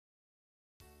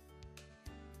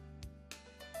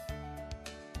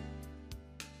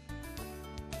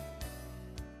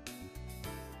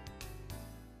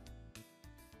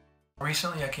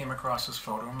Recently I came across this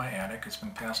photo in my attic. It's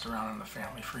been passed around in the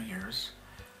family for years.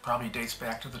 Probably dates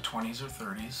back to the 20s or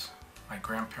 30s. My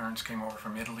grandparents came over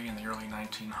from Italy in the early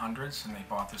 1900s and they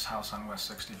bought this house on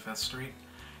West 65th Street.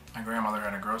 My grandmother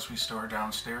had a grocery store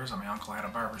downstairs and my uncle had a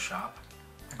barber shop.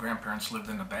 My grandparents lived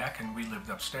in the back and we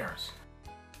lived upstairs.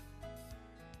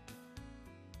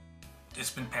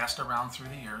 It's been passed around through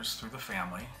the years, through the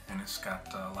family, and it's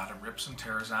got a lot of rips and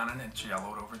tears on it and it's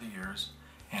yellowed over the years,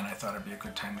 and I thought it'd be a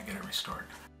good time to get it restored.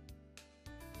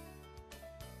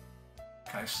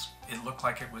 Guys, it looked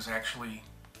like it was actually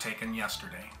taken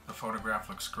yesterday. The photograph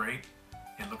looks great.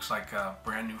 It looks like a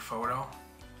brand new photo.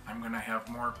 I'm going to have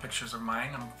more pictures of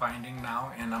mine I'm finding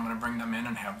now, and I'm going to bring them in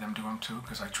and have them do them too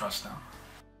because I trust them.